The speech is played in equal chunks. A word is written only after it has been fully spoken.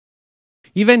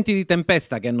I venti di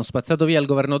tempesta che hanno spazzato via il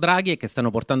governo Draghi e che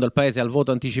stanno portando il paese al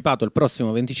voto anticipato il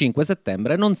prossimo 25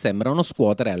 settembre non sembrano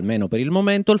scuotere, almeno per il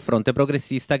momento, il fronte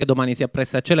progressista che domani si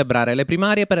appresta a celebrare le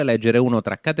primarie per eleggere uno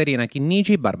tra Caterina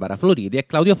Chinnici, Barbara Floridi e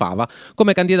Claudio Fava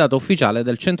come candidato ufficiale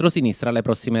del centrosinistra alle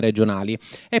prossime regionali.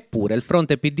 Eppure il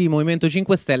fronte PD Movimento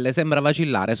 5 Stelle sembra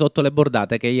vacillare sotto le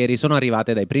bordate che ieri sono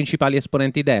arrivate dai principali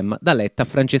esponenti Dem, da Letta a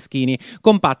Franceschini,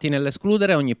 compatti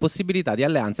nell'escludere ogni possibilità di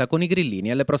alleanza con i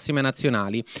grillini alle prossime nazionali.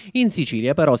 In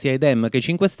Sicilia però sia i Dem che i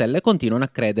 5 Stelle continuano a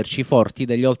crederci forti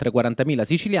degli oltre 40.000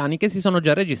 siciliani che si sono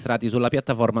già registrati sulla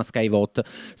piattaforma Skyvote.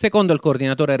 Secondo il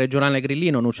coordinatore regionale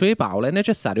grillino Nuccio Di Paola è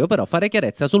necessario però fare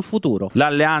chiarezza sul futuro.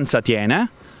 L'alleanza tiene,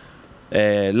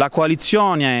 la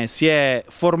coalizione si è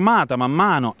formata man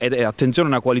mano, ed attenzione,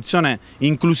 una coalizione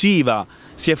inclusiva,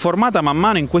 si è formata man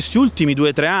mano in questi ultimi 2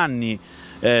 o 3 anni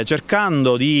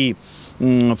cercando di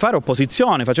fare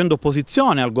opposizione, facendo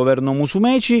opposizione al governo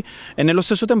Musumeci e nello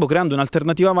stesso tempo creando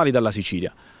un'alternativa valida alla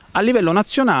Sicilia. A livello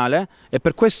nazionale, e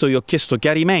per questo io ho chiesto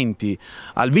chiarimenti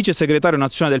al vice segretario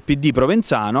nazionale del PD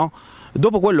Provenzano,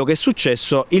 dopo quello che è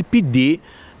successo il PD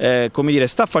come dire,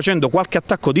 sta facendo qualche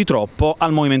attacco di troppo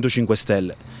al Movimento 5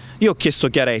 Stelle. Io ho chiesto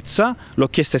chiarezza, l'ho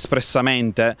chiesto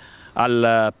espressamente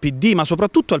al PD, ma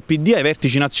soprattutto al PD e ai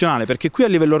vertici nazionali, perché qui a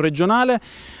livello regionale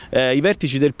i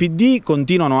vertici del PD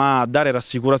continuano a dare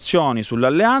rassicurazioni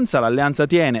sull'alleanza, l'alleanza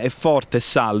tiene, è forte e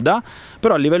salda,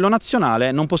 però a livello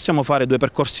nazionale non possiamo fare 2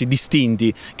 percorsi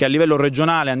distinti, che a livello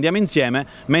regionale andiamo insieme,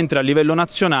 mentre a livello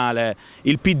nazionale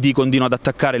il PD continua ad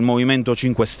attaccare il Movimento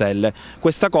 5 Stelle.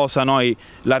 Questa cosa noi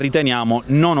la riteniamo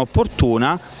non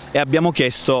opportuna e abbiamo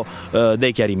chiesto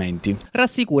dei chiarimenti.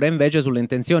 Rassicura invece sulle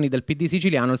intenzioni del PD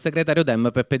siciliano il segretario Dem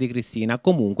Peppe Di Cristina,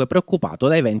 comunque preoccupato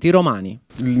dai venti romani.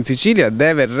 In Sicilia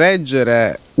deve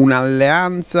reggere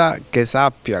un'alleanza che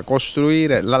sappia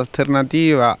costruire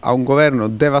l'alternativa a un governo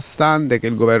devastante che è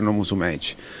il governo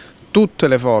Musumeci. Tutte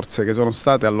le forze che sono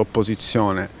state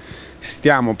all'opposizione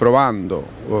stiamo provando,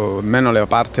 almeno la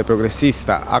parte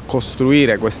progressista, a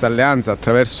costruire questa alleanza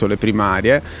attraverso le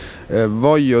primarie.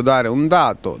 Voglio dare un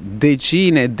dato: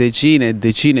 decine e decine e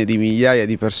decine di migliaia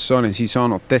di persone si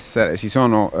sono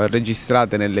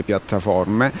registrate nelle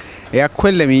piattaforme, e a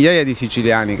quelle migliaia di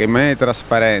siciliani che in maniera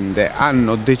trasparente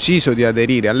hanno deciso di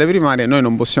aderire alle primarie noi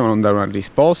non possiamo non dare una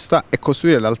risposta e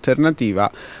costruire l'alternativa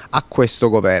a questo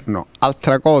governo.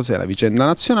 Altra cosa è la vicenda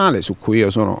nazionale, su cui io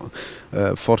sono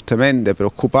fortemente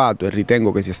preoccupato e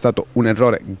ritengo che sia stato un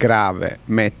errore grave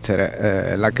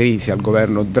mettere la crisi al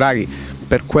governo Draghi,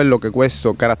 per quello che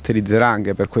questo caratterizzerà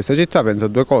anche per questa città. Penso a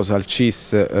 2 cose: al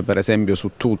CIS per esempio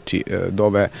su tutti,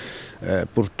 dove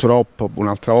purtroppo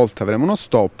un'altra volta avremo uno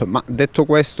stop, ma detto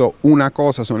questo, una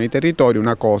cosa sono i territori,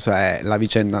 una cosa è la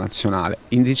vicenda nazionale.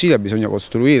 In Sicilia bisogna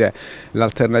costruire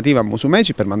l'alternativa a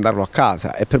Musumeci per mandarlo a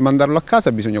casa, e per mandarlo a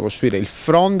casa bisogna costruire il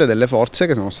fronte delle forze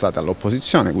che sono state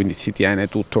all'opposizione, quindi si tiene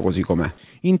tutto così com'è.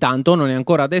 Intanto non è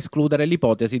ancora da escludere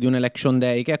l'ipotesi di un election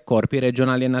day che accorpi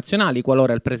regionali e nazionali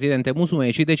qualora il presidente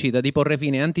Musumeci decida di porre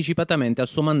fine anticipatamente al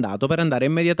suo mandato per andare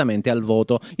immediatamente al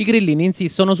voto. I grillini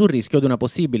insistono sul rischio di una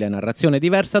possibile narrazione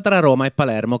diversa tra Roma e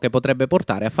Palermo che potrebbe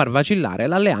portare a far vacillare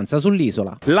l'alleanza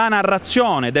sull'isola. La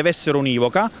narrazione deve essere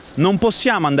univoca, non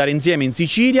possiamo andare insieme in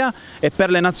Sicilia e per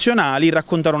le nazionali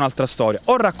raccontare un'altra storia.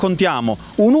 O raccontiamo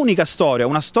un'unica storia,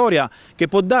 una storia che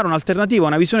può dare un'alternativa,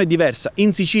 una visione diversa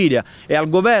in Sicilia e al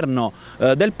governo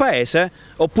del paese,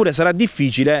 oppure sarà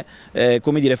difficile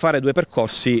come dire, fare 2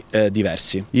 percorsi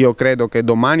diversi. Io credo che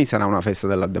domani sarà una festa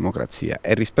della democrazia,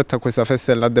 e rispetto a questa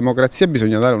festa della democrazia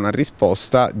bisogna dare una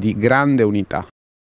risposta di grande unità.